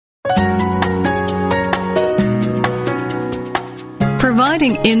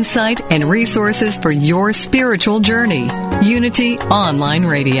providing insight and resources for your spiritual journey. Unity Online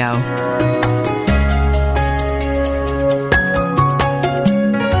Radio.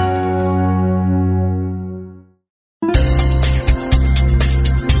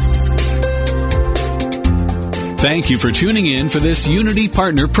 Thank you for tuning in for this Unity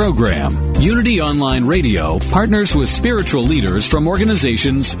Partner Program. Unity Online Radio partners with spiritual leaders from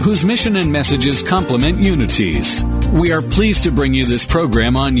organizations whose mission and messages complement Unity's. We are pleased to bring you this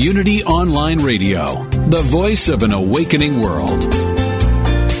program on Unity Online Radio, the voice of an awakening world.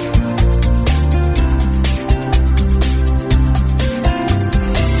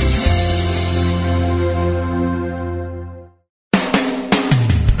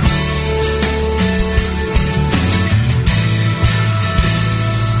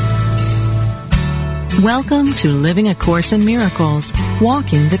 Welcome to Living A Course in Miracles,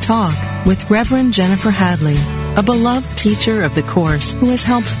 Walking the Talk with Reverend Jennifer Hadley, a beloved teacher of the Course who has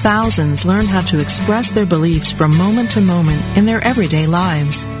helped thousands learn how to express their beliefs from moment to moment in their everyday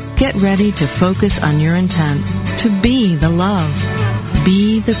lives. Get ready to focus on your intent, to be the love,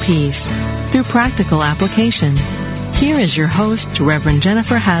 be the peace, through practical application. Here is your host, Reverend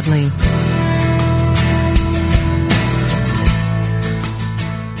Jennifer Hadley.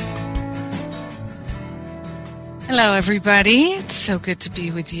 Hello, everybody. It's so good to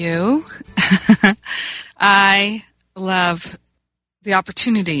be with you. I love the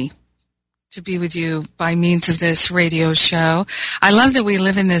opportunity to be with you by means of this radio show. I love that we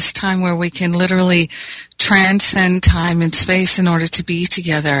live in this time where we can literally transcend time and space in order to be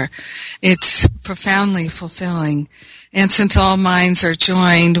together. It's profoundly fulfilling. And since all minds are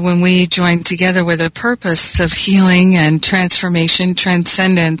joined, when we join together with a purpose of healing and transformation,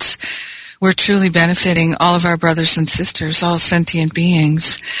 transcendence, we're truly benefiting all of our brothers and sisters, all sentient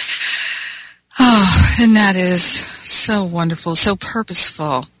beings. Oh, and that is so wonderful, so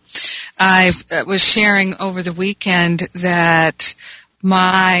purposeful. I was sharing over the weekend that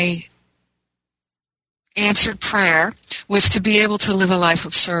my answered prayer was to be able to live a life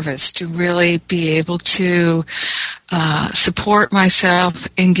of service, to really be able to support myself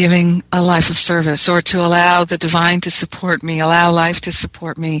in giving a life of service, or to allow the divine to support me, allow life to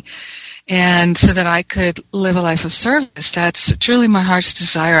support me. And so that I could live a life of service. That's truly my heart's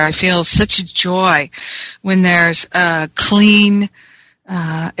desire. I feel such a joy when there's a clean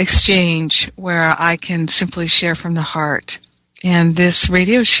exchange where I can simply share from the heart. And this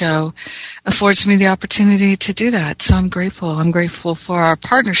radio show affords me the opportunity to do that. So I'm grateful. I'm grateful for our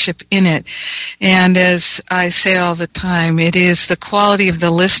partnership in it. And as I say all the time, it is the quality of the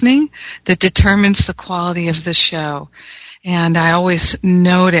listening that determines the quality of the show. And I always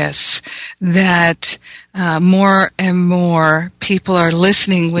notice that more and more people are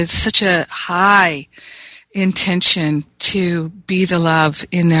listening with such a high intention to be the love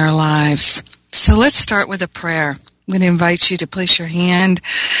in their lives. So let's start with a prayer. I'm going to invite you to place your hand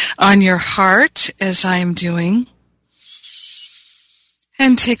on your heart, as I am doing,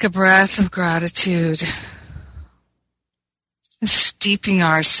 and take a breath of gratitude, steeping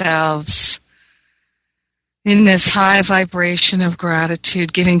ourselves in this high vibration of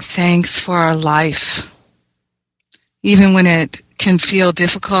gratitude, giving thanks for our life. Even when it can feel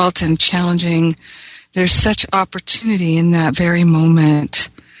difficult and challenging, there's such opportunity in that very moment,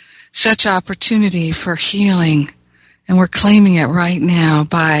 such opportunity for healing, and we're claiming it right now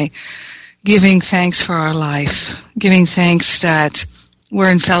by giving thanks for our life, giving thanks that we're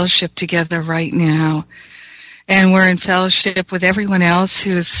in fellowship together right now, and we're in fellowship with everyone else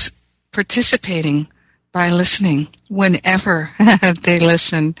who's participating by listening whenever they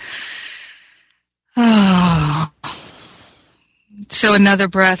listen. Oh. So another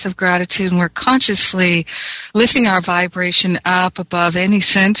breath of gratitude, and we're consciously lifting our vibration up above any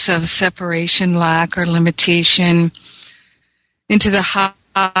sense of separation, lack, or limitation into the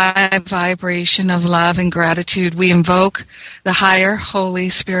high vibration of love and gratitude. We invoke the higher Holy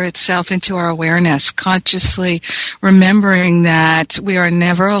Spirit self into our awareness, consciously remembering that we are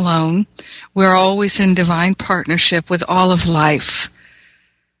never alone. We're always in divine partnership with all of life.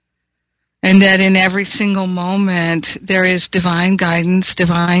 And that in every single moment there is divine guidance,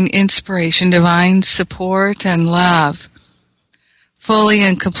 divine inspiration, divine support and love fully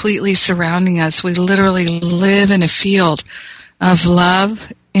and completely surrounding us. We literally live in a field of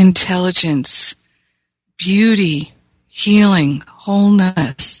love, intelligence, beauty, healing,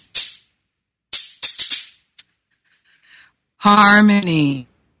 wholeness, harmony,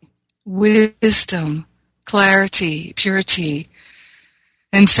 wisdom, clarity, purity.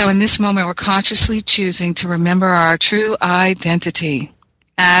 And so in this moment, we're consciously choosing to remember our true identity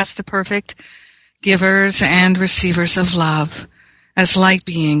as the perfect givers and receivers of love, as light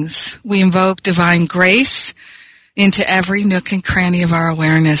beings. We invoke divine grace into every nook and cranny of our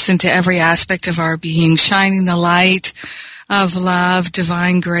awareness, into every aspect of our being, shining the light of love,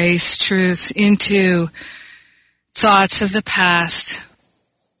 divine grace, truth into thoughts of the past.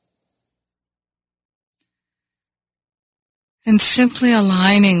 And simply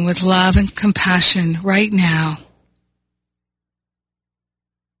aligning with love and compassion right now.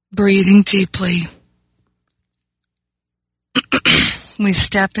 Breathing deeply. We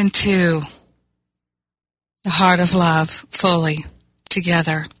step into the heart of love fully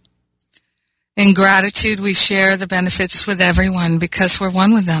together. In gratitude, we share the benefits with everyone because we're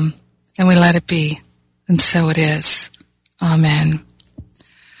one with them, and we let it be. And so it is. Amen.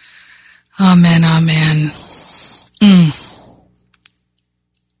 Amen, amen.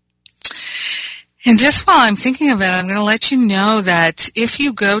 And just while I'm thinking of it, I'm going to let you know that if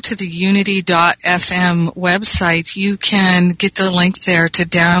you go to the unity.fm website, you can get the link there to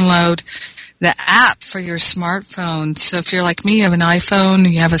download the app for your smartphone. So if you're like me, you have an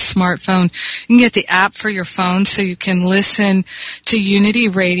iPhone, you have a smartphone, you can get the app for your phone so you can listen to Unity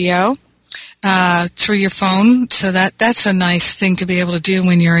Radio through your phone. So that's a nice thing to be able to do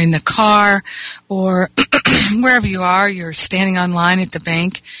when you're in the car or wherever you are. You're standing online at the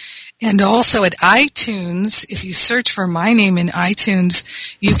bank. And also at iTunes, if you search for my name in iTunes,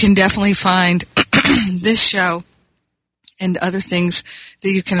 you can definitely find this show and other things that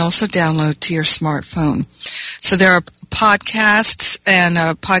you can also download to your smartphone. So there are podcasts and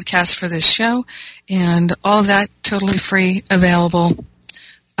a podcast for this show, and all of that totally free, available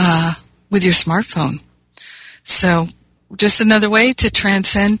with your smartphone. So just another way to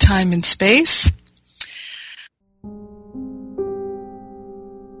transcend time and space.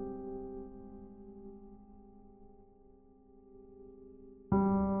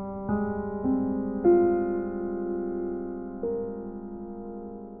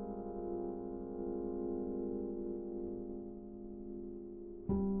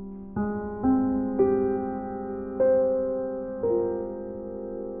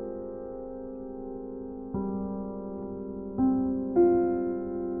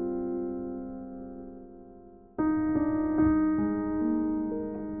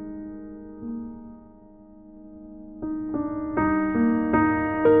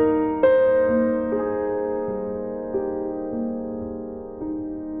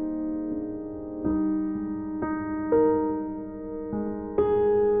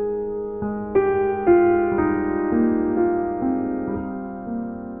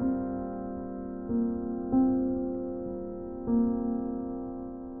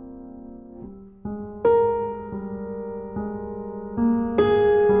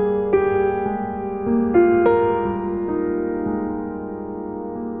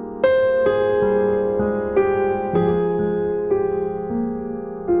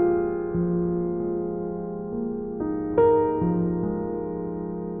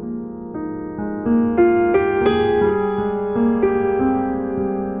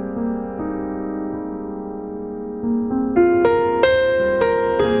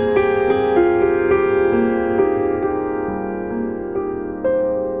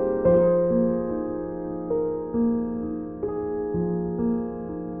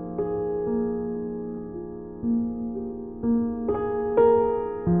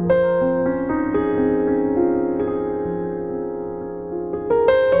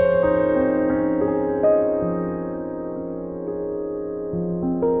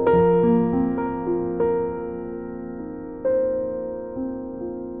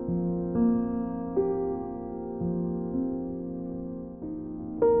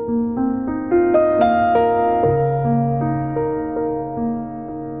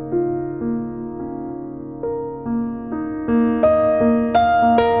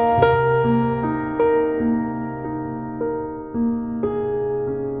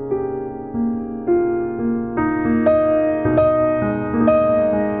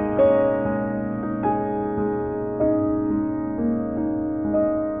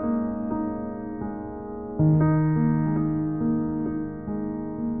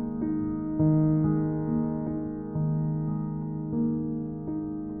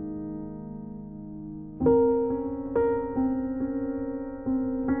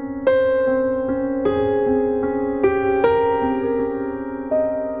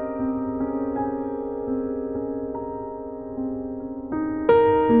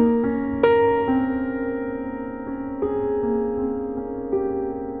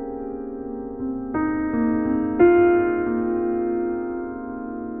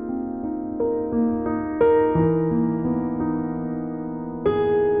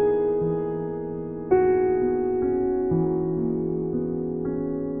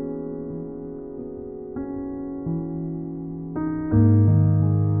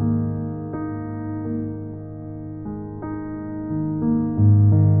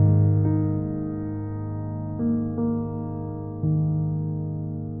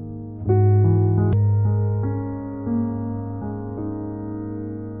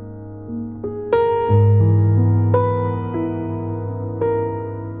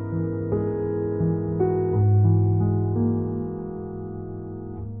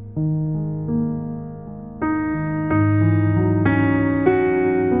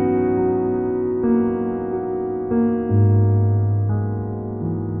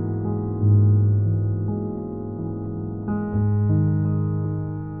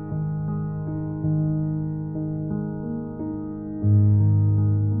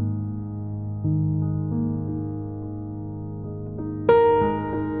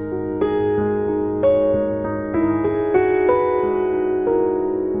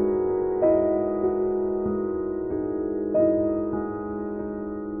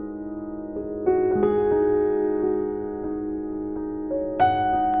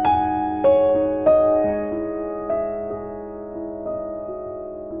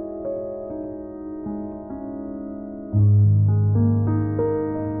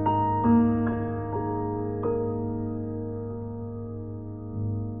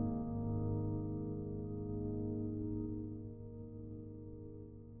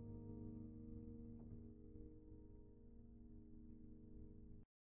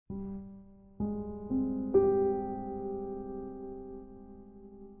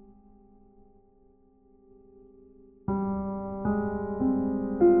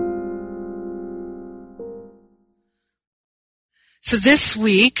 So this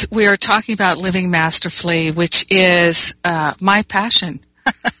week we are talking about living masterfully, which is my passion.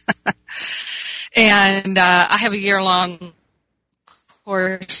 And I have a year-long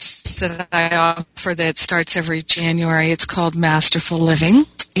course that I offer that starts every January. It's called Masterful Living,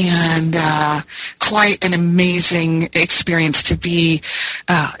 and quite an amazing experience to be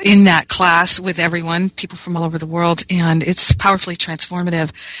in that class with everyone, people from all over the world, and it's powerfully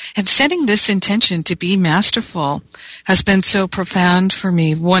transformative. And setting this intention to be masterful has been so profound for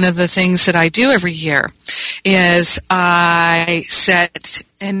me. One of the things that I do every year is I set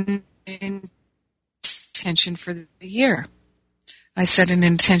an intention for the year. I set an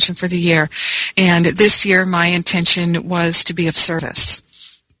intention for the year. And this year my intention was to be of service.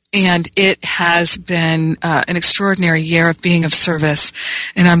 And it has been an extraordinary year of being of service.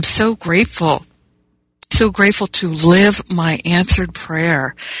 And I'm so grateful to live my answered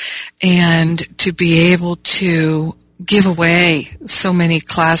prayer and to be able to give away so many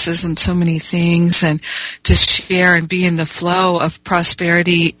classes and so many things and to share and be in the flow of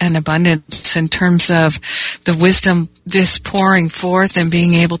prosperity and abundance in terms of the wisdom this pouring forth and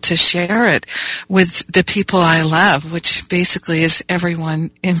being able to share it with the people I love, which basically is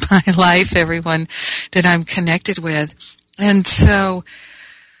everyone in my life, everyone that I'm connected with. And so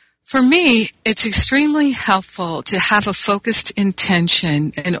for me, it's extremely helpful to have a focused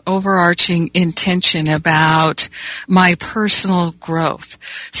intention, an overarching intention about my personal growth.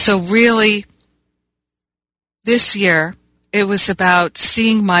 So really, this year, it was about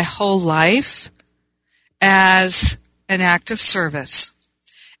seeing my whole life as an act of service.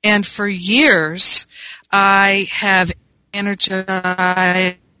 And for years, I have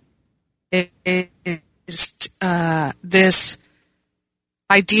energized this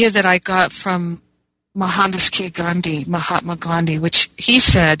idea that I got from Mahatma Gandhi, which he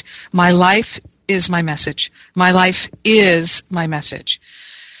said, my life is my message. My life is my message.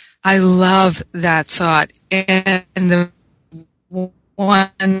 I love that thought. And the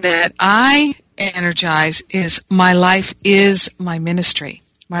one that I energize is my life is my ministry.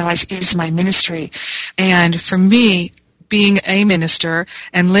 My life is my ministry. And for me, being a minister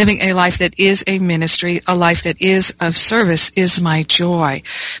and living a life that is a ministry, a life that is of service, is my joy,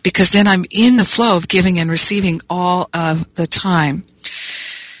 because then I'm in the flow of giving and receiving all of the time.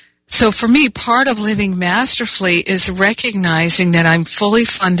 So for me, part of living masterfully is recognizing that I'm fully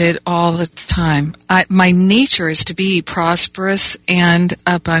funded all the time. My nature is to be prosperous and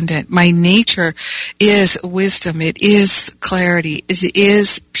abundant. My nature is wisdom. It is clarity. It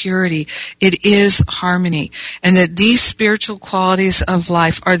is purity. It is harmony. And that these spiritual qualities of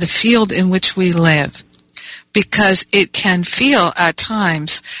life are the field in which we live. Because it can feel at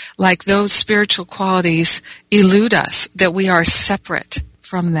times like those spiritual qualities elude us, that we are separate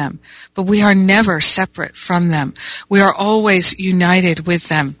from them. But we are never separate from them. We are always united with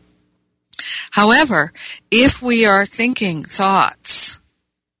them. However, if we are thinking thoughts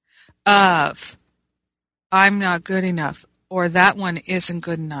of, I'm not good enough, or that one isn't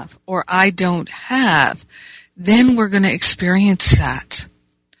good enough, or I don't have, then we're going to experience that.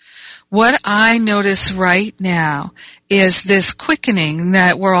 What I notice right now is this quickening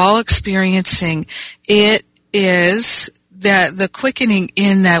that we're all experiencing. It is that the quickening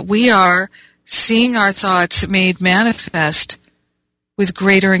in that we are seeing our thoughts made manifest with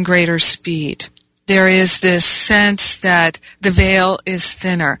greater and greater speed. There is this sense that the veil is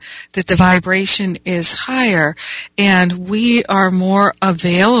thinner, that the vibration is higher, and we are more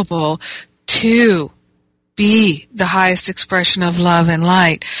available to be the highest expression of love and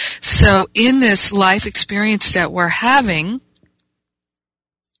light. So in this life experience that we're having,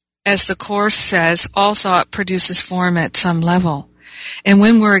 as the Course says, all thought produces form at some level. And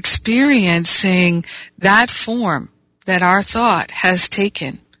when we're experiencing that form that our thought has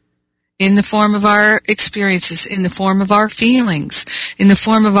taken, in the form of our experiences, in the form of our feelings, in the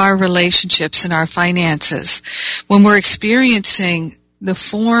form of our relationships and our finances, when we're experiencing the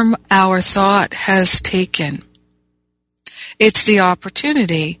form our thought has taken, it's the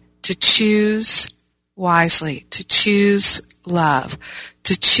opportunity to choose wisely, to choose love,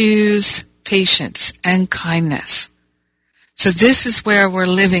 to choose patience and kindness. So this is where we're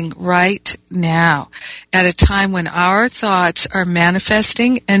living right now, at a time when our thoughts are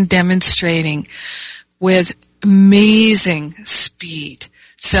manifesting and demonstrating with amazing speed.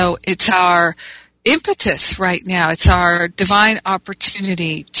 So it's our impetus right now. It's our divine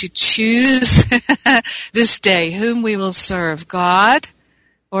opportunity to choose this day whom we will serve, God,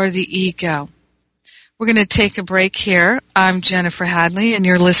 or the ego. We're going to take a break here. I'm Jennifer Hadley, and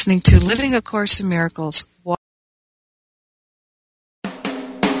you're listening to Living A Course in Miracles.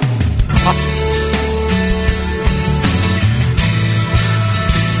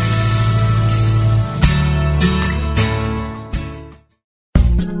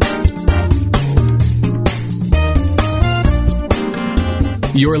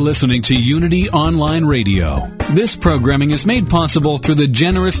 You're listening to Unity Online Radio. This programming is made possible through the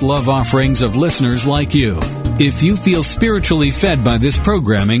generous love offerings of listeners like you. If you feel spiritually fed by this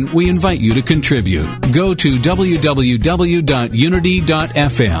programming, we invite you to contribute. Go to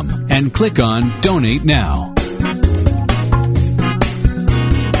www.unity.fm and click on Donate Now.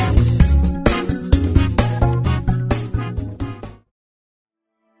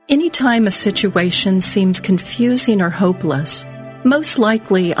 Anytime a situation seems confusing or hopeless, most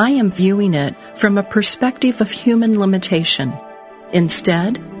likely I am viewing it from a perspective of human limitation.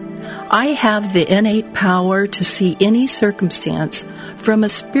 Instead, I have the innate power to see any circumstance from a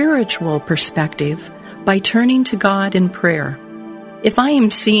spiritual perspective by turning to God in prayer. If I am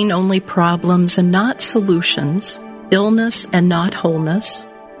seeing only problems and not solutions, illness and not wholeness,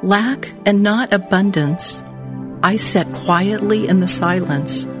 lack and not abundance, I sit quietly in the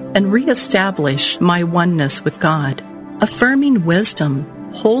silence and reestablish my oneness with God. Affirming wisdom,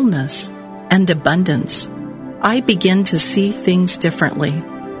 wholeness, and abundance, I begin to see things differently.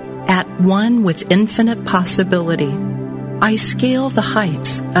 At one with infinite possibility, I scale the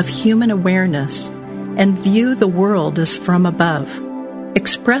heights of human awareness and view the world as from above.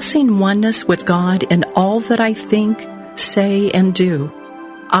 Expressing oneness with God in all that I think, say, and do,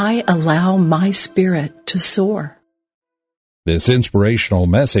 I allow my spirit to soar. This inspirational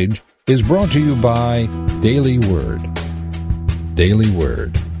message is brought to you by Daily Word. Daily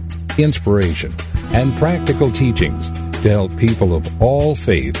Word, inspiration, and practical teachings to help people of all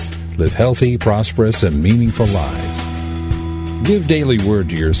faiths live healthy, prosperous, and meaningful lives. Give Daily Word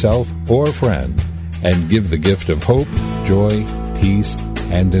to yourself or a friend and give the gift of hope, joy, peace,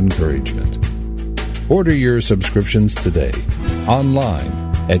 and encouragement. Order your subscriptions today online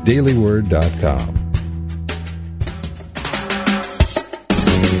at dailyword.com.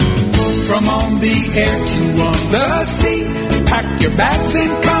 From on the air to on the sea, pack your bags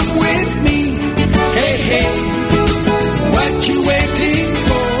and come with me. Hey, hey, what you waiting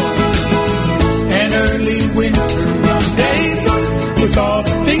for? An early winter rendezvous with all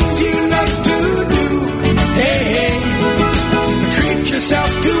the things you love to do. Hey, hey, treat yourself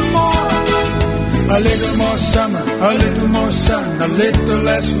to more. A little more summer, a little more sun, a little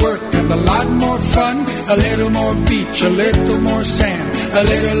less work and a lot more fun. A little more beach, a little more sand, a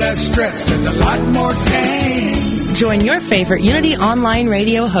little less stress and a lot more tan. Join your favorite Unity Online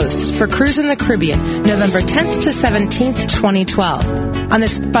Radio hosts for Cruise in the Caribbean, November 10th to 17th, 2012. On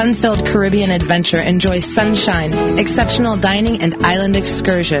this fun-filled Caribbean adventure, enjoy sunshine, exceptional dining, and island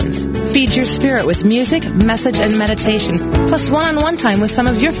excursions. Feed your spirit with music, message, and meditation, plus one-on-one time with some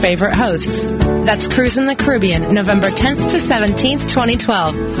of your favorite hosts. That's Cruise in the Caribbean, November 10th to 17th,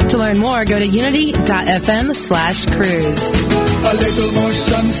 2012. To learn more, go to unity.fm/cruise. A little more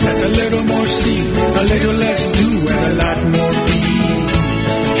sunset, a little more sea, a little less do, and a lot more be.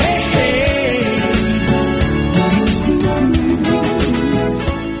 Hey, hey.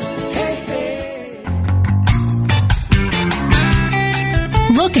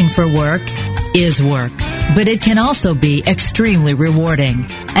 Looking for work is work, but it can also be extremely rewarding,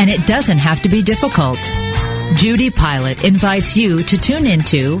 and it doesn't have to be difficult. Judy Pilot invites you to tune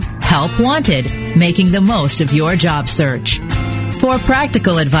into Help Wanted, making the most of your job search. For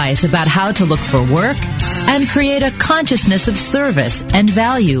practical advice about how to look for work and create a consciousness of service and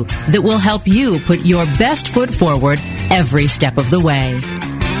value that will help you put your best foot forward every step of the way.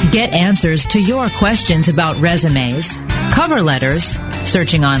 Get answers to your questions about resumes, cover letters,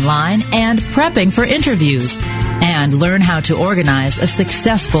 searching online, and prepping for interviews, and learn how to organize a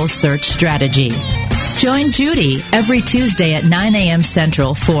successful search strategy. Join Judy every Tuesday at 9 a.m.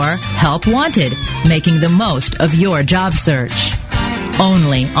 Central for Help Wanted, making the most of your job search.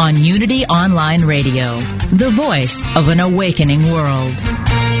 Only on Unity Online Radio, the voice of an awakening world.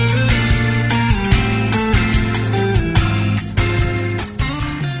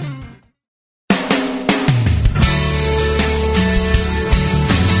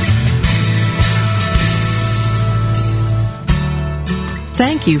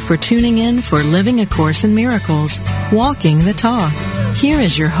 Thank you for tuning in for Living A Course in Miracles, Walking the Talk. Here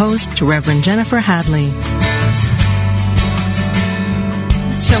is your host, Reverend Jennifer Hadley.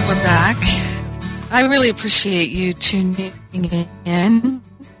 So we're back. I really appreciate you tuning in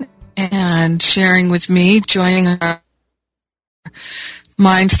and sharing with me, joining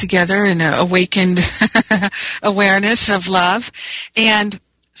minds together in an awakened awareness of love. And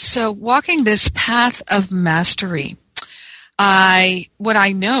so walking this path of mastery, what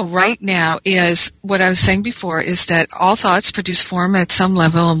I know right now is what I was saying before, is that all thoughts produce form at some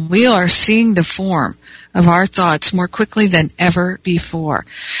level, and we are seeing the form of our thoughts more quickly than ever before.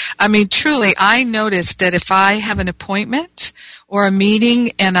 I mean, truly, I notice that if I have an appointment or a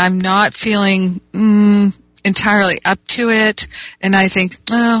meeting and I'm not feeling entirely up to it, and I think,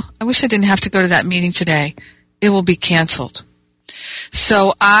 oh, I wish I didn't have to go to that meeting today, it will be canceled.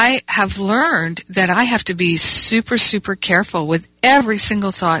 So I have learned that I have to be super, super careful with every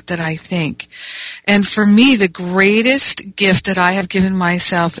single thought that I think. And for me, the greatest gift that I have given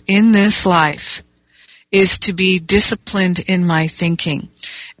myself in this life is to be disciplined in my thinking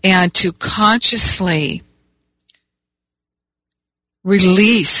and to consciously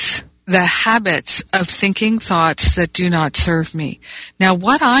release the habits of thinking thoughts that do not serve me. Now,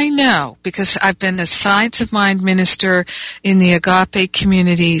 what I know, because I've been a Science of Mind minister in the Agape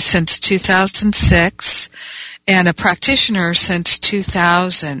community since 2006 and a practitioner since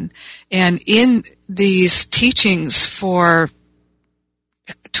 2000, and in these teachings for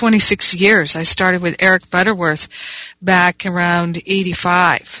 26 years. I started with Eric Butterworth back around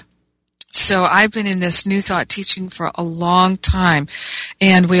 85. So I've been in this New Thought teaching for a long time.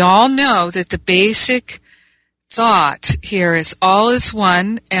 And we all know that the basic thought here is all is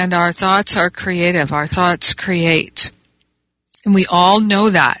one, and our thoughts are creative. Our thoughts create. And we all know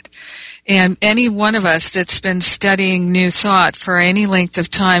that. And any one of us that's been studying New Thought for any length of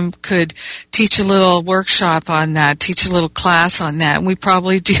time could teach a little workshop on that, teach a little class on that. And we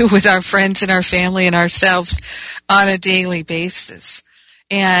probably do with our friends and our family and ourselves on a daily basis.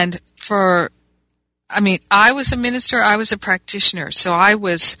 And I was a minister, I was a practitioner, so I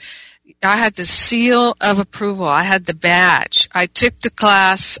had the seal of approval, I had the badge. I took the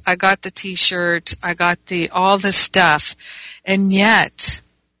class, I got the t-shirt, I got all the stuff, and yet,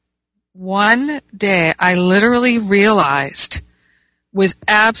 one day I literally realized with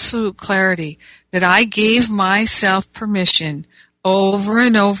absolute clarity that I gave myself permission over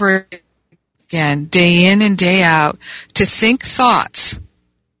and over again, day in and day out, to think thoughts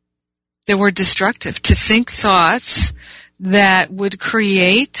that were destructive, to think thoughts that would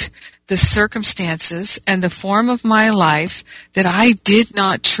create the circumstances and the form of my life that I did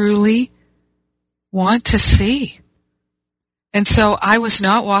not truly want to see. And so I was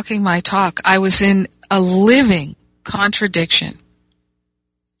not walking my talk. I was in a living contradiction.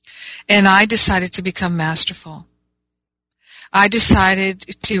 And I decided to become masterful. I decided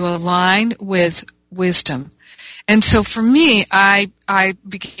to align with wisdom. And so for me, I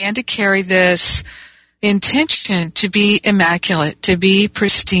began to carry this intention to be immaculate, to be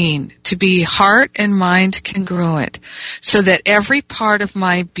pristine, to be heart and mind congruent, so that every part of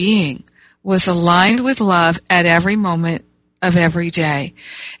my being was aligned with love at every moment of every day.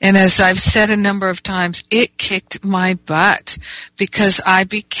 And as I've said a number of times, it kicked my butt because I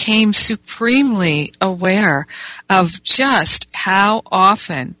became supremely aware of just how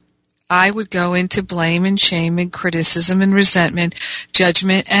often I would go into blame and shame and criticism and resentment,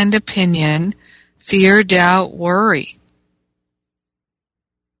 judgment and opinion, fear, doubt, worry.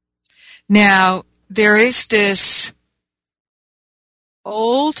 Now, there is this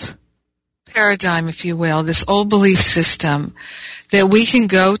old paradigm, if you will, this old belief system that we can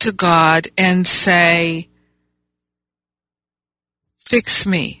go to God and say, fix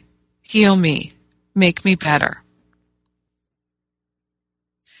me, heal me, make me better.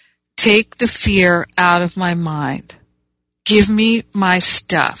 Take the fear out of my mind. Give me my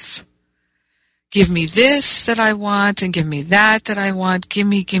stuff. Give me this that I want and give me that I want. Give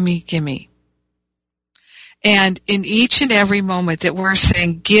me, give me, give me. And in each and every moment that we're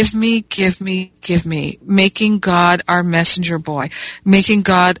saying, give me, give me, give me, making God our messenger boy, making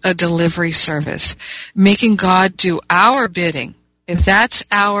God a delivery service, making God do our bidding, if that's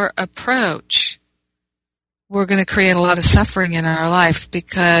our approach, we're going to create a lot of suffering in our life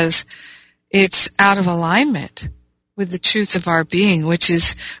because it's out of alignment with the truth of our being, which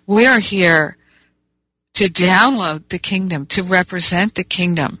is we are here to download the kingdom, to represent the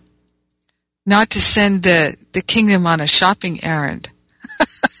kingdom, not to send the kingdom on a shopping errand.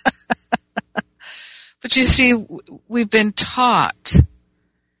 But you see, we've been taught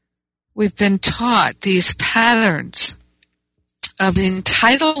these patterns of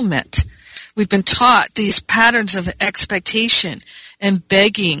entitlement. We've been taught these patterns of expectation and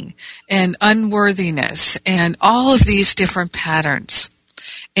begging and unworthiness and all of these different patterns.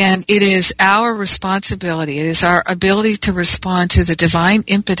 And it is our responsibility, it is our ability to respond to the divine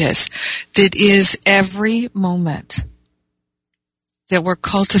impetus that is every moment that we're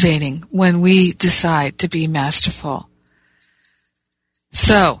cultivating when we decide to be masterful.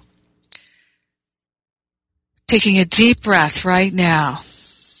 So, taking a deep breath right now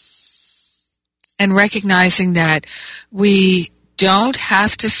and recognizing that we don't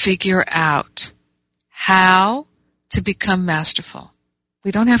have to figure out how to become masterful.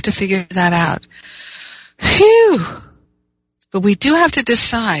 We don't have to figure that out. Phew! But we do have to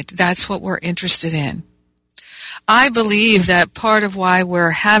decide that's what we're interested in. I believe that part of why we're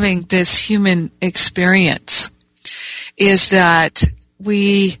having this human experience is that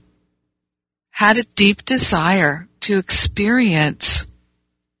we had a deep desire to experience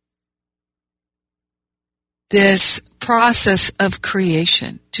this process of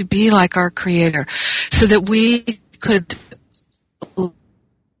creation, to be like our Creator, so that we could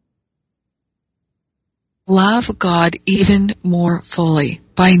love God even more fully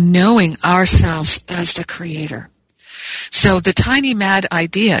by knowing ourselves as the Creator. So the tiny mad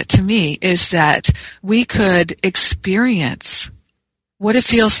idea to me is that we could experience what it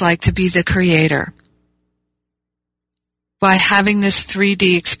feels like to be the Creator by having this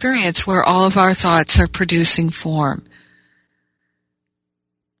 3D experience where all of our thoughts are producing form.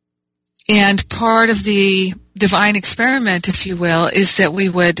 And part of the divine experiment, if you will, is that we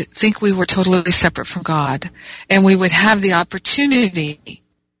would think we were totally separate from God, and we would have the opportunity,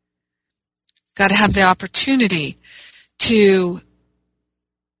 got to have the opportunity to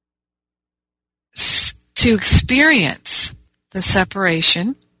experience the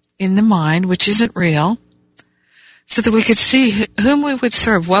separation in the mind, which isn't real, so that we could see whom we would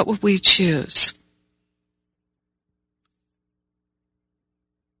serve, what would we choose.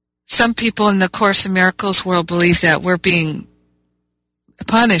 Some people in the Course in Miracles world believe that we're being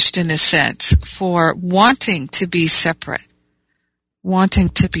punished, in a sense, for wanting to be separate. Wanting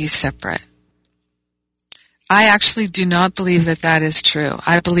to be separate. I actually do not believe that that is true.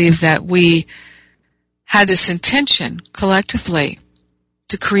 I believe that we had this intention, collectively,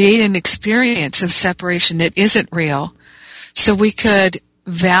 to create an experience of separation that isn't real, so we could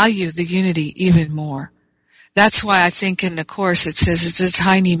value the unity even more. That's why I think in the Course it says it's a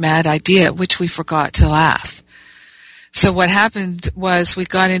tiny mad idea at which we forgot to laugh. So what happened was we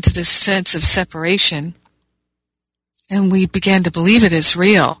got into this sense of separation, and we began to believe it as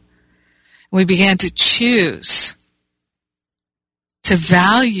real. We began to choose to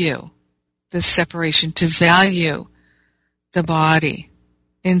value the separation, to value the body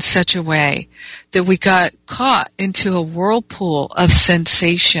in such a way that we got caught into a whirlpool of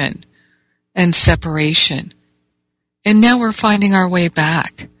sensation and separation. And now we're finding our way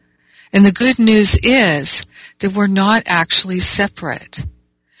back. And the good news is that we're not actually separate,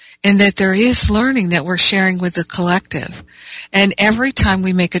 and that there is learning that we're sharing with the collective. And every time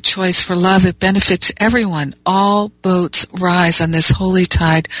we make a choice for love, it benefits everyone. All boats rise on this holy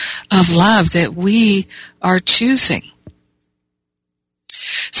tide of love that we are choosing.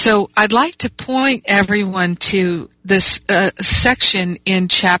 So I'd like to point everyone to this section in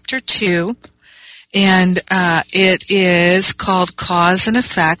Chapter 2, and it is called Cause and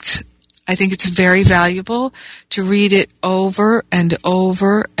Effect. I think it's very valuable to read it over and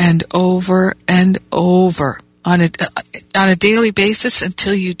over and over and over on a daily basis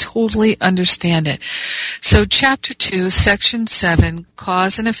until you totally understand it. So Chapter 2, Section 7,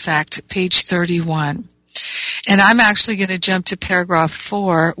 Cause and Effect, page 31. And I'm actually going to jump to paragraph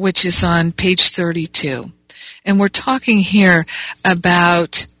 4, which is on page 32. And we're talking here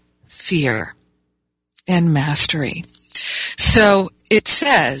about fear and mastery. So it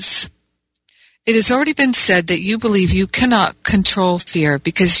says, it has already been said that you believe you cannot control fear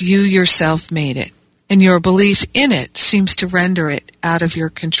because you yourself made it, and your belief in it seems to render it out of your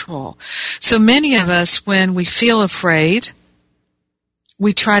control. So many of us, when we feel afraid,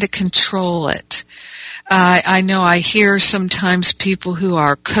 we try to control it. I know I hear sometimes people who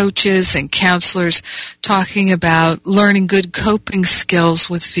are coaches and counselors talking about learning good coping skills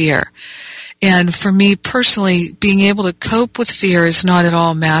with fear. And for me personally, being able to cope with fear is not at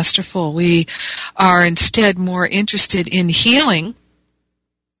all masterful. We are instead more interested in healing,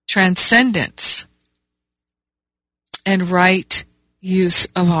 transcendence, and right use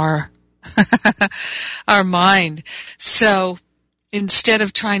of our our mind. So instead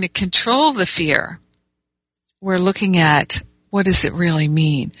of trying to control the fear, we're looking at what does it really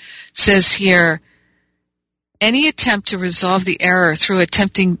mean. It says here, any attempt to resolve the error through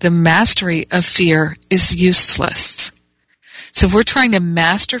attempting the mastery of fear is useless. So if we're trying to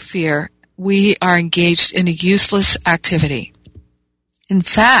master fear, we are engaged in a useless activity. In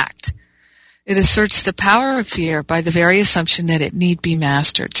fact, it asserts the power of fear by the very assumption that it need be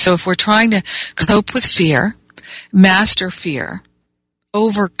mastered. So if we're trying to cope with fear, master fear,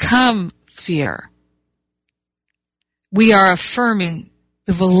 overcome fear. We are affirming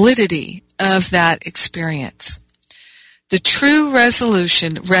the validity of that experience. The true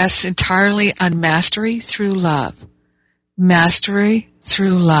resolution rests entirely on mastery through love. Mastery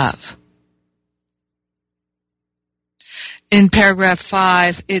through love. In paragraph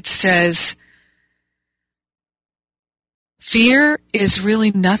 5, it says, fear is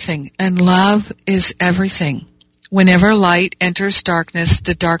really nothing, and love is everything. Whenever light enters darkness,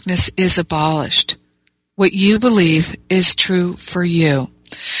 the darkness is abolished. What you believe is true for you.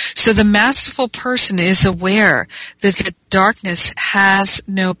 So the masterful person is aware that the darkness has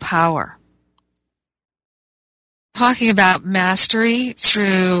no power. Talking about mastery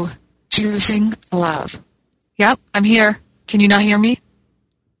through choosing love. Yep, I'm here. Can you not hear me?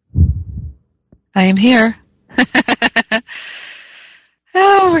 I am here.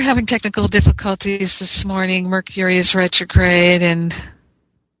 Oh, we're having technical difficulties this morning. Mercury is retrograde, and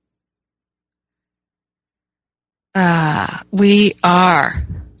we are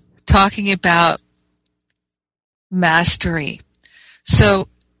talking about mastery. So,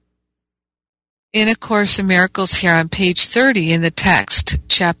 in A Course in Miracles here on page 30 in the text,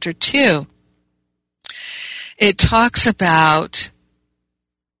 chapter 2, it talks about,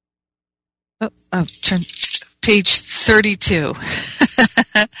 page 32.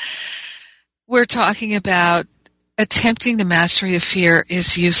 We're talking about attempting the mastery of fear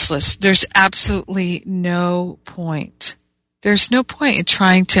is useless. There's absolutely no point. There's no point in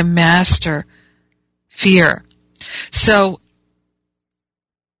trying to master fear. So,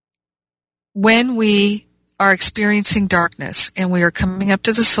 when we are experiencing darkness and we are coming up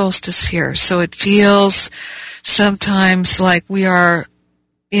to the solstice here, so it feels sometimes like we are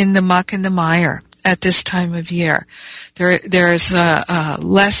in the muck and the mire at this time of year. There is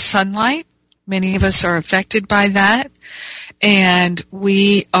less sunlight. Many of us are affected by that, and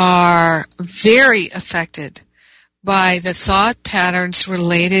we are very affected by the thought patterns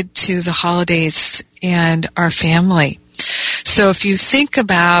related to the holidays and our family. So if you think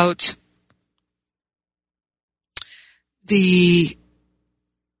about the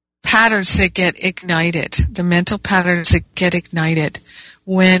patterns that get ignited, the mental patterns that get ignited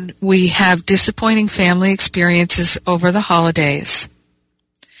when we have disappointing family experiences over the holidays,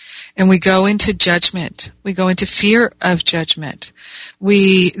 and we go into judgment, we go into fear of judgment,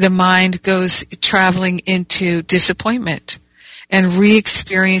 the mind goes traveling into disappointment and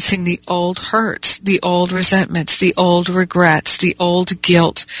re-experiencing the old hurts, the old resentments, the old regrets, the old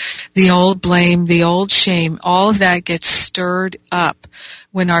guilt, the old blame, the old shame. All of that gets stirred up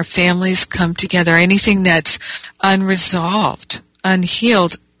when our families come together. Anything that's unresolved,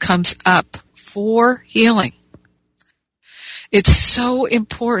 unhealed, comes up for healing. It's so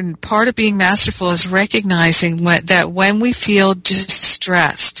important. Part of being masterful is recognizing that when we feel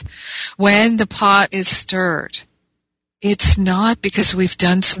distressed, when the pot is stirred, it's not because we've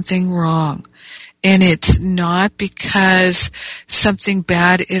done something wrong, and it's not because something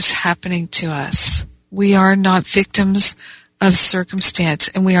bad is happening to us. We are not victims of circumstance,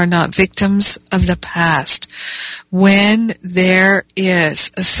 and we are not victims of the past. When there is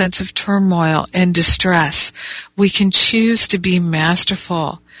a sense of turmoil and distress, we can choose to be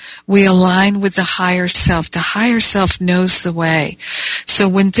masterful. We align with the higher self. The higher self knows the way. So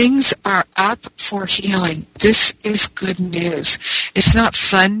when things are up for healing, this is good news. It's not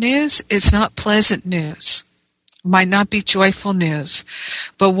fun news. It's not pleasant news. It might not be joyful news.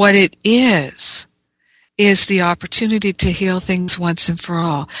 But what it is the opportunity to heal things once and for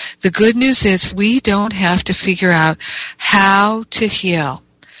all. The good news is we don't have to figure out how to heal.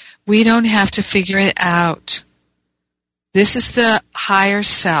 We don't have to figure it out. This is the higher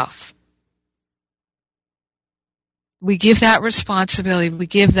self. We give that responsibility. We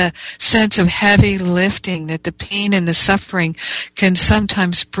give the sense of heavy lifting that the pain and the suffering can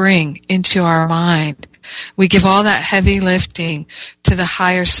sometimes bring into our mind. We give all that heavy lifting to the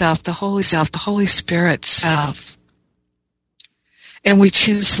higher self, the Holy Spirit self. And we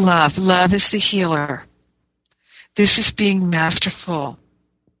choose love. Love is the healer. This is being masterful.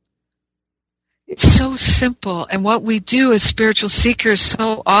 It's so simple. And what we do as spiritual seekers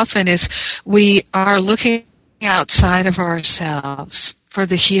so often is we are looking outside of ourselves for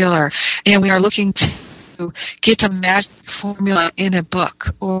the healer. And we are looking to get a magic formula in a book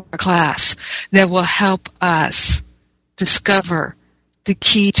or a class that will help us discover the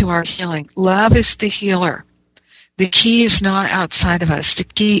key to our healing. Love is the healer. The key is not outside of us. The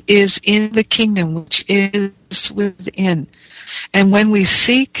key is in the kingdom, which is within. And when we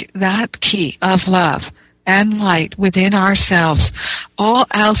seek that key of love and light within ourselves, all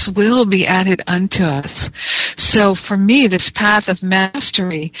else will be added unto us. So for me, this path of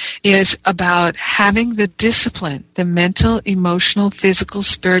mastery is about having the discipline, the mental, emotional, physical,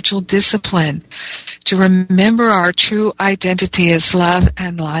 spiritual discipline to remember our true identity as love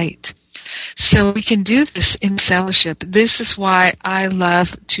and light. So we can do this in fellowship. This is why I love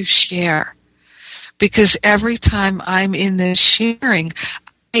to share. Because every time I'm in this sharing,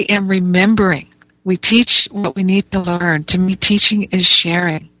 I am remembering. We teach what we need to learn. To me, teaching is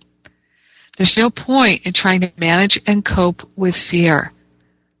sharing. There's no point in trying to manage and cope with fear.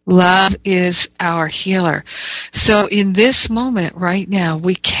 Love is our healer. So in this moment right now,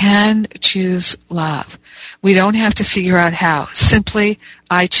 we can choose love. We don't have to figure out how. Simply,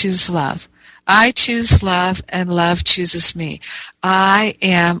 I choose love. I choose love, and love chooses me. I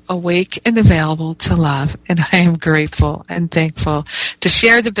am awake and available to love, and I am grateful and thankful to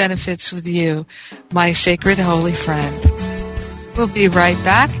share the benefits with you, my sacred holy friend. We'll be right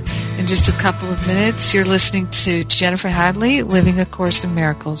back in just a couple of minutes. You're listening to Jennifer Hadley, Living A Course in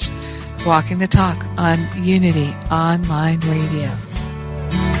Miracles, Walking the Talk on Unity Online Radio.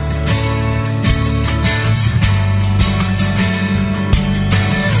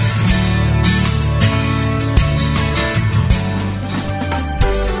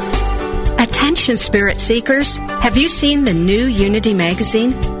 Attention, Spirit Seekers, have you seen the new Unity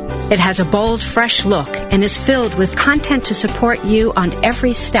magazine? It has a bold, fresh look and is filled with content to support you on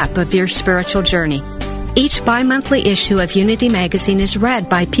every step of your spiritual journey. Each bi-monthly issue of Unity magazine is read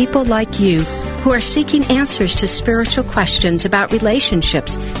by people like you who are seeking answers to spiritual questions about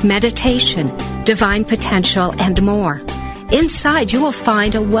relationships, meditation, divine potential, and more. Inside, you will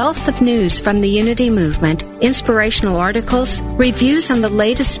find a wealth of news from the Unity movement, inspirational articles, reviews on the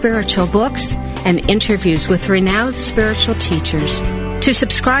latest spiritual books, and interviews with renowned spiritual teachers. To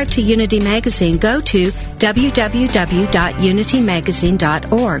subscribe to Unity Magazine, go to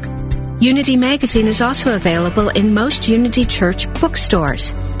www.unitymagazine.org. Unity Magazine is also available in most Unity Church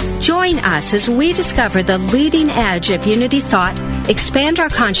bookstores. Join us as we discover the leading edge of Unity thought, expand our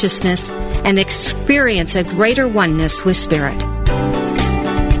consciousness, and experience a greater oneness with Spirit.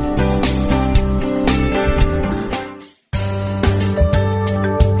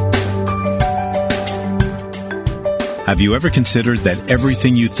 Have you ever considered that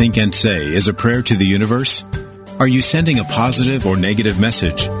everything you think and say is a prayer to the universe? Are you sending a positive or negative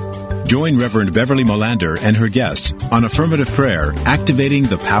message? Join Reverend Beverly Molander and her guests on Affirmative Prayer, Activating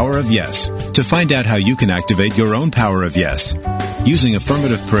the Power of Yes, to find out how you can activate your own power of yes. Using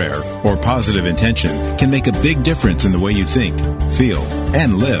affirmative prayer or positive intention can make a big difference in the way you think, feel,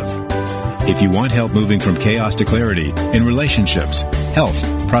 and live. If you want help moving from chaos to clarity in relationships, health,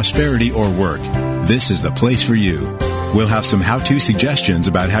 prosperity, or work, this is the place for you. We'll have some how-to suggestions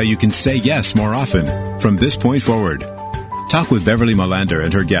about how you can say yes more often from this point forward. Talk with Beverly Molander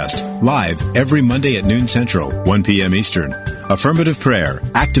and her guest live every Monday at noon Central, 1 p.m. Eastern. Affirmative Prayer,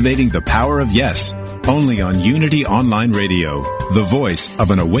 Activating the Power of Yes. Only on Unity Online Radio, the voice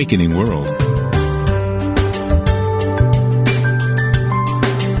of an awakening world.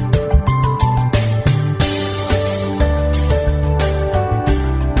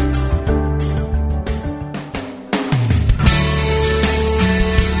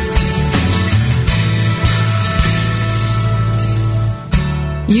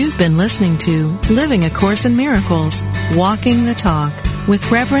 You've been listening to Living A Course in Miracles, Walking the Talk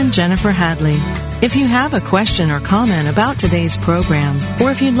with Reverend Jennifer Hadley. If you have a question or comment about today's program, or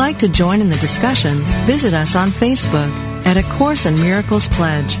if you'd like to join in the discussion, visit us on Facebook at A Course in Miracles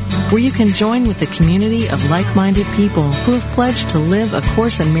Pledge, where you can join with the community of like-minded people who have pledged to live A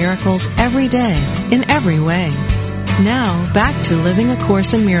Course in Miracles every day, in every way. Now, back to Living A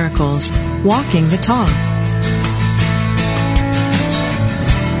Course in Miracles, Walking the Talk.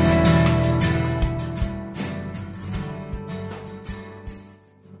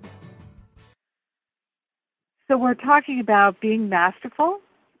 So we're talking about being masterful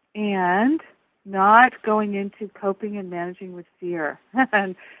and not going into coping and managing with fear.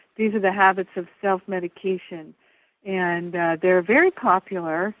 And these are the habits of self-medication. And they're very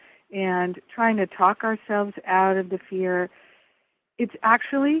popular, and trying to talk ourselves out of the fear, it's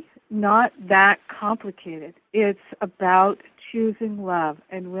actually not that complicated. It's about choosing love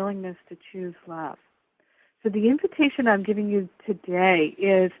and willingness to choose love. So the invitation I'm giving you today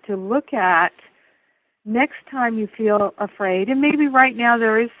is to look at next time you feel afraid, and maybe right now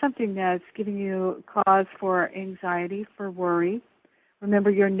there is something that's giving you cause for anxiety, for worry.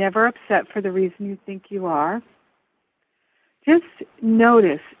 Remember, you're never upset for the reason you think you are. Just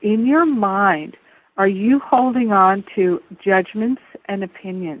notice, in your mind, are you holding on to judgments and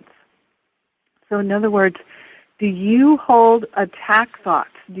opinions? So in other words, do you hold attack thoughts?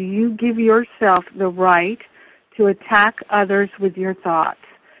 Do you give yourself the right to attack others with your thoughts?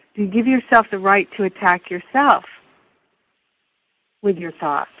 Do you give yourself the right to attack yourself with your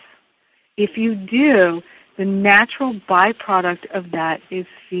thoughts? If you do, the natural byproduct of that is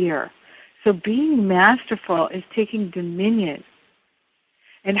fear. So being masterful is taking dominion.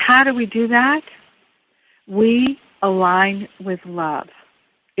 And how do we do that? We align with love.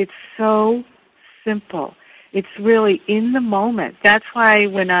 It's so simple. It's really in the moment. That's why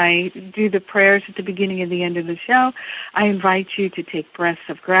when I do the prayers at the beginning and the end of the show, I invite you to take breaths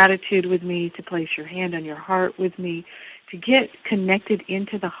of gratitude with me, to place your hand on your heart with me, to get connected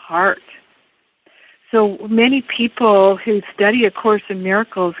into the heart. So many people who study A Course in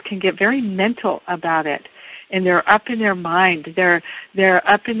Miracles can get very mental about it, and they're up in their mind, they're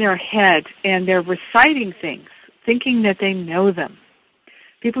up in their head, and they're reciting things, thinking that they know them.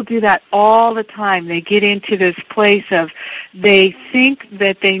 People do that all the time. They get into this place of they think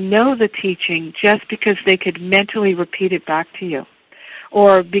that they know the teaching just because they could mentally repeat it back to you,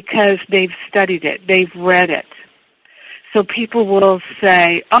 or because they've studied it, they've read it. So people will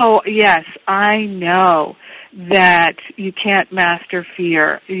say, oh, yes, I know that you can't master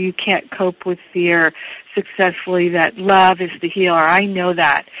fear, you can't cope with fear successfully, that love is the healer, I know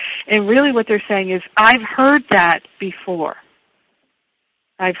that. And really what they're saying is, I've heard that before.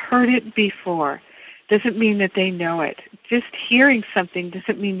 I've heard it before. Doesn't mean that they know it. Just hearing something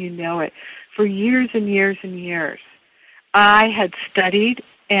doesn't mean you know it. For years and years and years, I had studied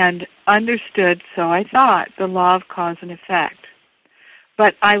and understood, so I thought, the law of cause and effect.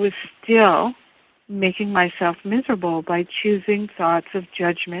 But I was still making myself miserable by choosing thoughts of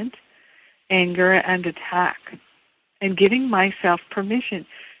judgment, anger, and attack, and giving myself permission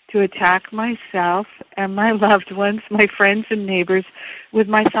to attack myself and my loved ones, my friends and neighbors, with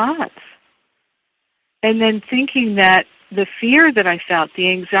my thoughts. And then thinking that the fear that I felt,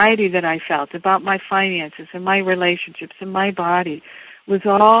 the anxiety that I felt about my finances and my relationships and my body was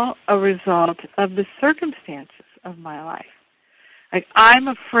all a result of the circumstances of my life. Like, I'm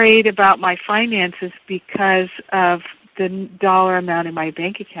afraid about my finances because of the dollar amount in my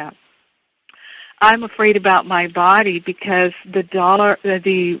bank account. I'm afraid about my body because the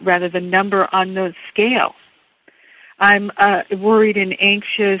number on the scale. I'm worried and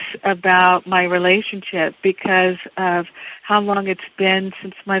anxious about my relationship because of how long it's been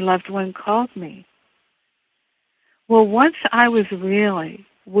since my loved one called me. Well, once I was really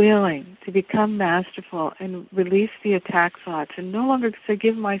willing to become masterful and release the attack thoughts and no longer to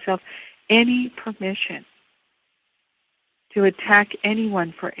give myself any permission to attack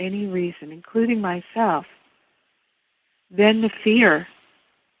anyone for any reason, including myself, then the fear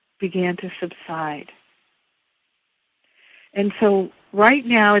began to subside. And so right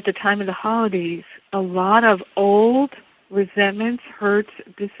now at the time of the holidays, a lot of old resentments, hurts,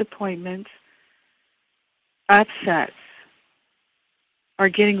 disappointments, upsets are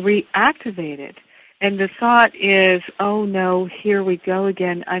getting reactivated. And the thought is, oh no, here we go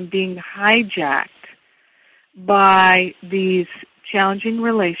again. I'm being hijacked by these challenging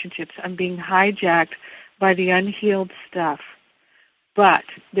relationships. I'm being hijacked by the unhealed stuff. But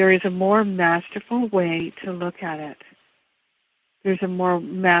there is a more masterful way to look at it. There's a more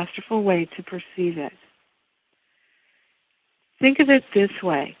masterful way to perceive it. Think of it this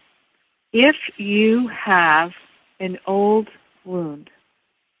way. If you have an old wound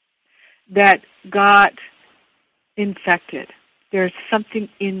that got infected, there's something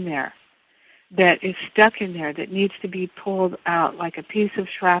in there that is stuck in there that needs to be pulled out, like a piece of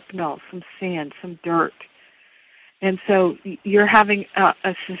shrapnel, some sand, some dirt. And so you're having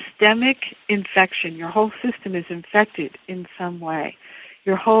a systemic infection. Your whole system is infected in some way.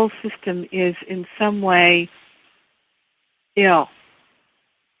 Your whole system is in some way ill.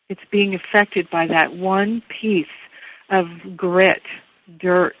 It's being affected by that one piece of grit,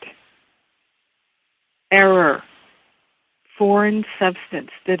 dirt, error, foreign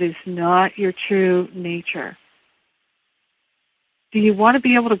substance that is not your true nature. Do you want to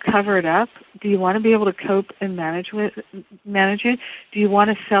be able to cover it up? Do you want to be able to cope and manage it? Do you want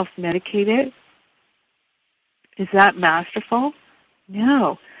to self-medicate it? Is that masterful?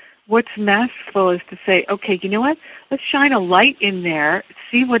 No. What's masterful is to say, okay, you know what? Let's shine a light in there,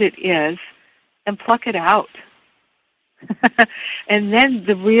 see what it is, and pluck it out. And then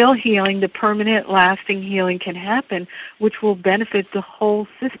the real healing, the permanent, lasting healing can happen, which will benefit the whole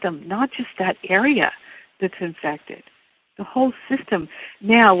system, not just that area that's infected. The whole system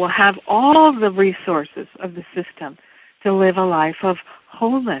now will have all the resources of the system to live a life of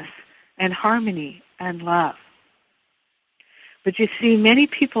wholeness and harmony and love. But you see, many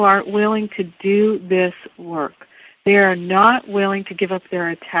people aren't willing to do this work. They are not willing to give up their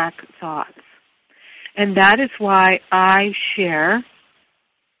attack thoughts. And that is why I share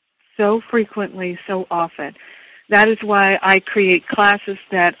so frequently, so often. That is why I create classes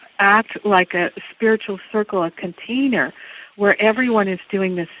that act like a spiritual circle, a container, where everyone is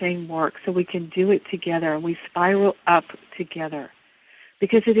doing the same work so we can do it together and we spiral up together.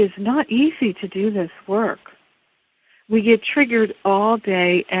 Because it is not easy to do this work. We get triggered all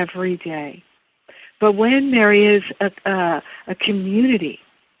day, every day. But when there is a community,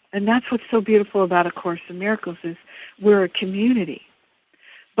 and that's what's so beautiful about A Course in Miracles is we're a community.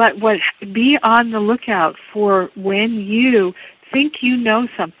 But be on the lookout for when you think you know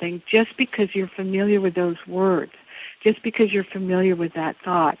something just because you're familiar with those words, just because you're familiar with that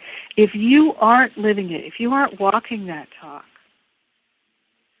thought. If you aren't living it, if you aren't walking that talk,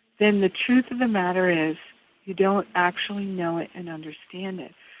 then the truth of the matter is you don't actually know it and understand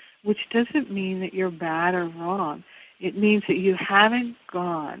it, which doesn't mean that you're bad or wrong. It means that you haven't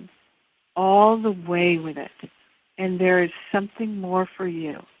gone all the way with it, and there is something more for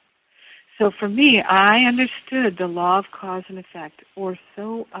you. So for me, I understood the law of cause and effect, or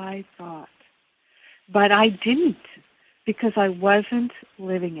so I thought. But I didn't, because I wasn't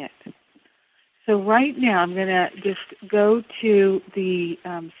living it. So right now I'm going to just go to the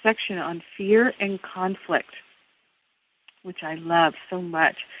section on fear and conflict, which I love so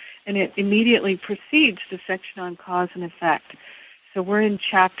much. And it immediately precedes the section on cause and effect. So we're in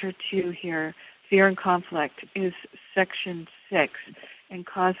Chapter 2 here. Fear and conflict is Section 6, and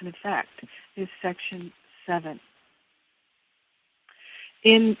cause and effect is Section 7.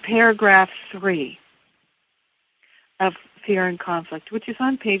 In paragraph 3 of Fear and Conflict, which is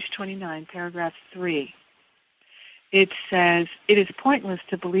on page 29, paragraph 3, it says, "It is pointless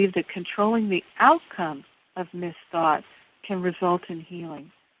to believe that controlling the outcome of misthought can result in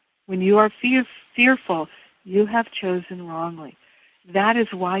healing. When you are fearful, you have chosen wrongly. That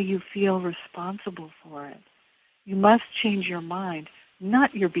is why you feel responsible for it. You must change your mind,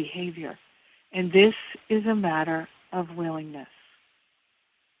 not your behavior. And this is a matter of willingness."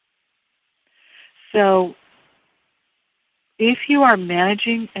 So, if you are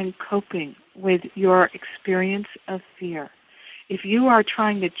managing and coping with your experience of fear, if you are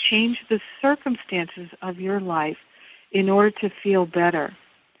trying to change the circumstances of your life in order to feel better,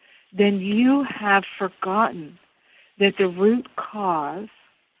 then you have forgotten that the root cause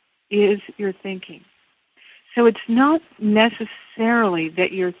is your thinking. So it's not necessarily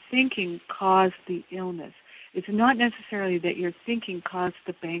that your thinking caused the illness. It's not necessarily that your thinking caused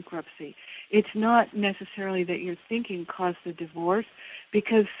the bankruptcy. It's not necessarily that your thinking caused the divorce,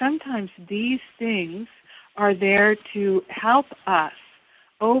 because sometimes these things are there to help us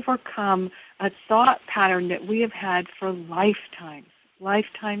overcome a thought pattern that we have had for lifetimes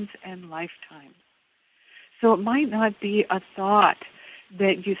and lifetimes. So it might not be a thought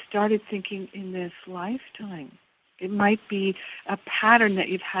that you started thinking in this lifetime. It might be a pattern that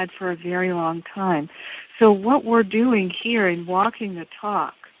you've had for a very long time. So what we're doing here in Walking the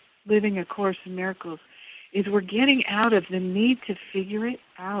Talk, Living A Course in Miracles, is we're getting out of the need to figure it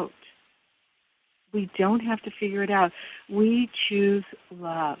out. We don't have to figure it out. We choose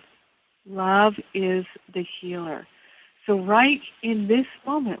love. Love is the healer. So right in this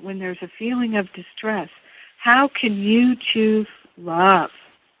moment when there's a feeling of distress, how can you choose love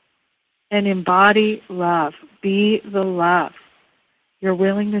and embody love? Be the love. Your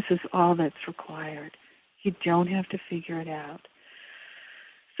willingness is all that's required. You don't have to figure it out.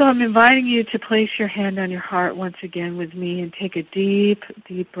 So I'm inviting you to place your hand on your heart once again with me and take a deep,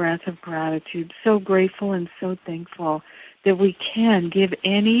 deep breath of gratitude. So grateful and so thankful that we can give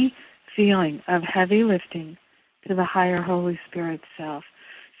any feeling of heavy lifting to the higher Holy Spirit self.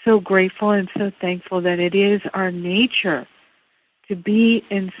 So grateful and so thankful that it is our nature to be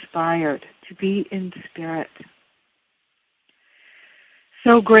inspired, to be in spirit.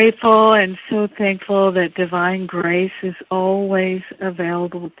 So grateful and so thankful that divine grace is always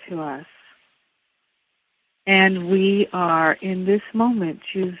available to us. And we are, in this moment,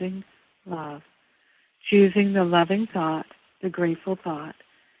 choosing love, choosing the loving thought, the grateful thought.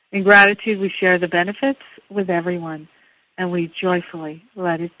 In gratitude, we share the benefits with everyone, and we joyfully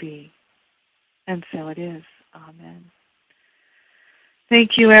let it be. And so it is. Amen.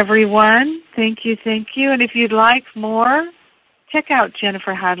 Thank you, everyone. Thank you, thank you. And if you'd like more, check out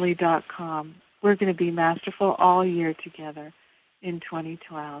jenniferhadley.com. We're going to be masterful all year together in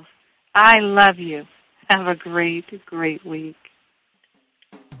 2012. I love you. Have a great, great week.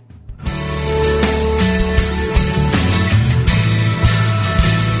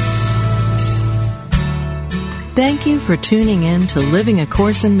 Thank you for tuning in to Living A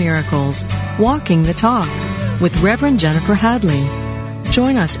Course in Miracles, Walking the Talk with Reverend Jennifer Hadley.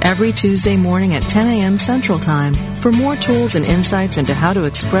 Join us every Tuesday morning at 10 a.m. Central Time for more tools and insights into how to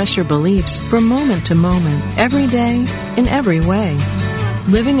express your beliefs from moment to moment, every day, in every way.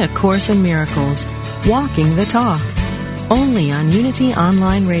 Living A Course in Miracles. Walking the Talk. Only on Unity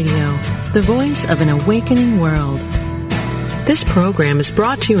Online Radio, the voice of an awakening world. This program is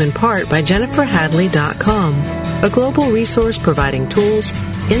brought to you in part by JenniferHadley.com, a global resource providing tools,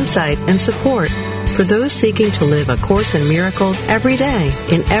 insight, and support for those seeking to live A Course in Miracles every day,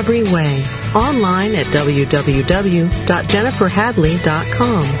 in every way. Online at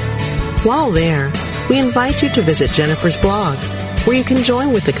www.jenniferhadley.com. While there, we invite you to visit Jennifer's blog, where you can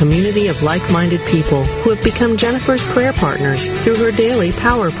join with a community of like-minded people who have become Jennifer's prayer partners through her daily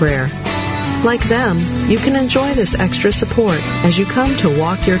power prayer. Like them, you can enjoy this extra support as you come to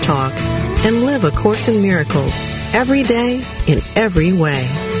walk your talk and live A Course in Miracles every day in every way.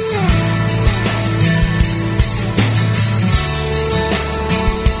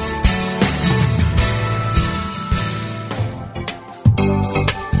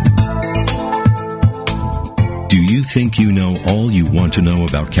 Do you think you know all you want to know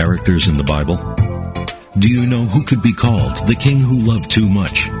about characters in the Bible? Do you know who could be called the king who loved too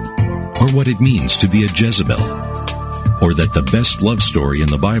much? Or what it means to be a Jezebel? Or that the best love story in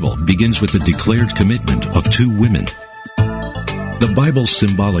the Bible begins with the declared commitment of two women? The Bible's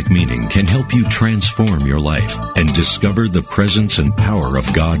symbolic meaning can help you transform your life and discover the presence and power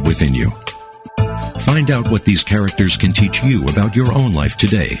of God within you. Find out what these characters can teach you about your own life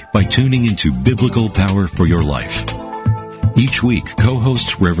today by tuning into Biblical Power for Your Life. Each week,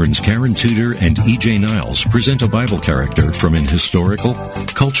 co-hosts Reverends Karen Tudor and E.J. Niles present a Bible character from an historical,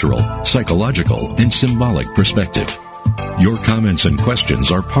 cultural, psychological, and symbolic perspective. Your comments and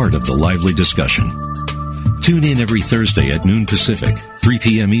questions are part of the lively discussion. Tune in every Thursday at noon Pacific, 3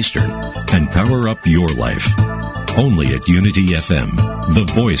 p.m. Eastern, and power up your life. Only at Unity FM, the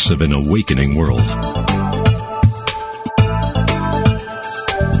voice of an awakening world.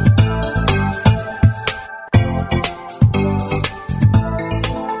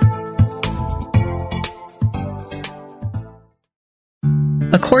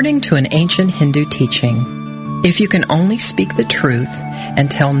 According to an ancient Hindu teaching, if you can only speak the truth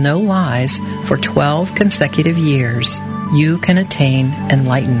and tell no lies for 12 consecutive years, you can attain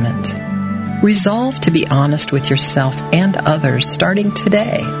enlightenment. Resolve to be honest with yourself and others starting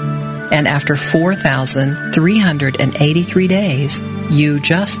today. And after 4,383 days, you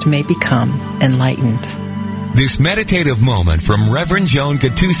just may become enlightened. This meditative moment from Reverend Joan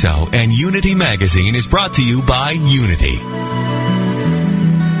Gattuso and Unity Magazine is brought to you by Unity.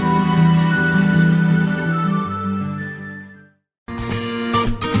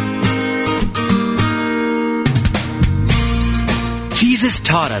 Jesus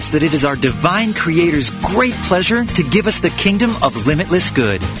taught us that it is our divine Creator's great pleasure to give us the kingdom of limitless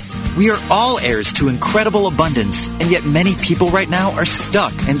good. We are all heirs to incredible abundance, and yet many people right now are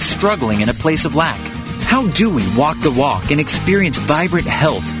stuck and struggling in a place of lack. How do we walk the walk and experience vibrant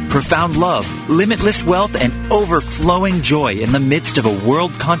health, profound love, limitless wealth, and overflowing joy in the midst of a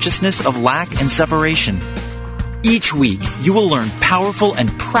world consciousness of lack and separation? Each week, you will learn powerful and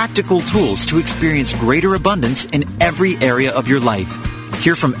practical tools to experience greater abundance in every area of your life.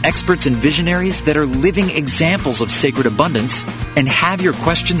 Hear from experts and visionaries that are living examples of sacred abundance, and have your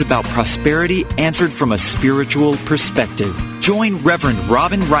questions about prosperity answered from a spiritual perspective. Join Reverend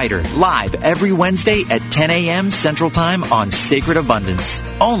Robin Ryder live every Wednesday at 10 a.m. Central Time on Sacred Abundance,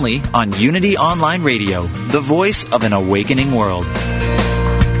 only on Unity Online Radio, the voice of an awakening world.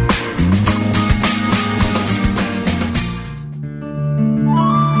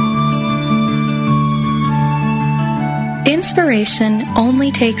 Inspiration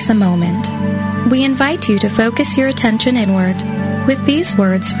only takes a moment. We invite you to focus your attention inward with these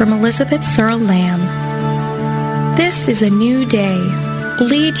words from Elizabeth Searle Lamb. This is a new day.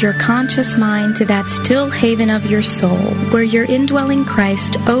 Lead your conscious mind to that still haven of your soul, where your indwelling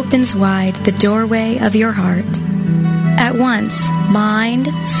Christ opens wide the doorway of your heart. At once, mind,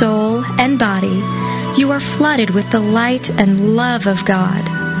 soul, and body, you are flooded with the light and love of God.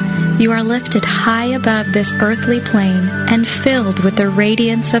 You are lifted high above this earthly plane and filled with the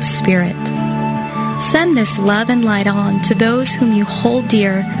radiance of Spirit. Send this love and light on to those whom you hold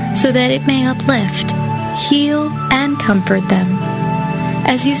dear, so that it may uplift, heal, and comfort them.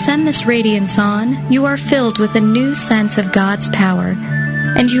 As you send this radiance on, you are filled with a new sense of God's power,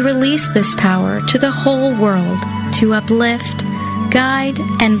 and you release this power to the whole world to uplift, guide,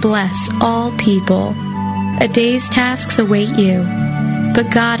 and bless all people. A day's tasks await you, but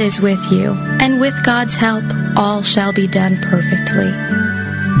God is with you, and with God's help, all shall be done perfectly.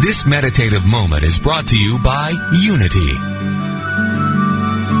 This meditative moment is brought to you by Unity.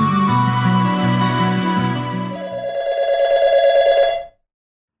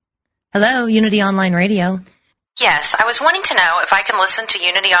 Hello, Unity Online Radio. Yes, I was wanting to know if I can listen to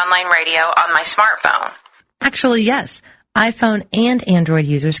Unity Online Radio on my smartphone. Actually, yes. iPhone and Android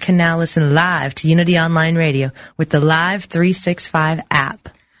users can now listen live to Unity Online Radio with the Live 365 app.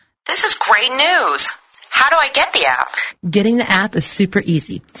 This is great news. How do I get the app? Getting the app is super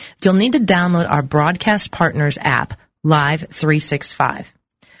easy. You'll need to download our Broadcast Partners app, Live 365.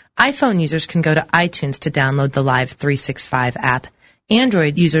 iPhone users can go to iTunes to download the Live 365 app.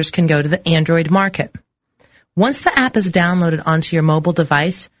 Android users can go to the Android Market. Once the app is downloaded onto your mobile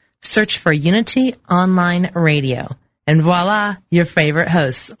device, search for Unity Online Radio. And voila, your favorite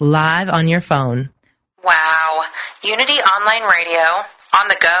hosts live on your phone. Wow. Unity Online Radio on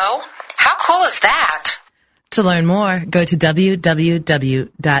the go? How cool is that? To learn more, go to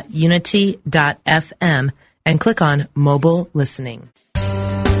www.unity.fm and click on Mobile Listening.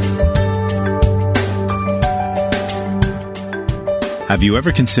 Have you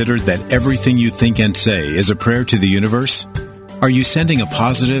ever considered that everything you think and say is a prayer to the universe? Are you sending a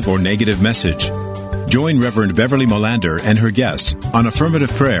positive or negative message? Join Reverend Beverly Molander and her guests on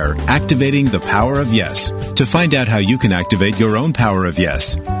Affirmative Prayer, Activating the Power of Yes, to find out how you can activate your own power of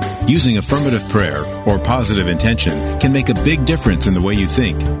yes. Using affirmative prayer or positive intention can make a big difference in the way you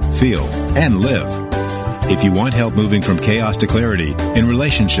think, feel, and live. If you want help moving from chaos to clarity in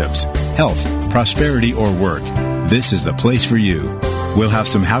relationships, health, prosperity, or work, this is the place for you. We'll have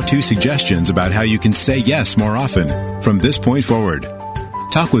some how-to suggestions about how you can say yes more often from this point forward.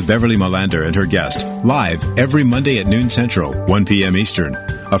 Talk with Beverly Molander and her guest live every Monday at noon Central, 1 p.m. Eastern.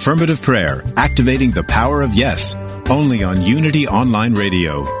 Affirmative Prayer, Activating the Power of Yes, only on Unity Online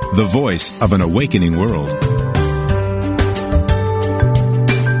Radio, the voice of an awakening world.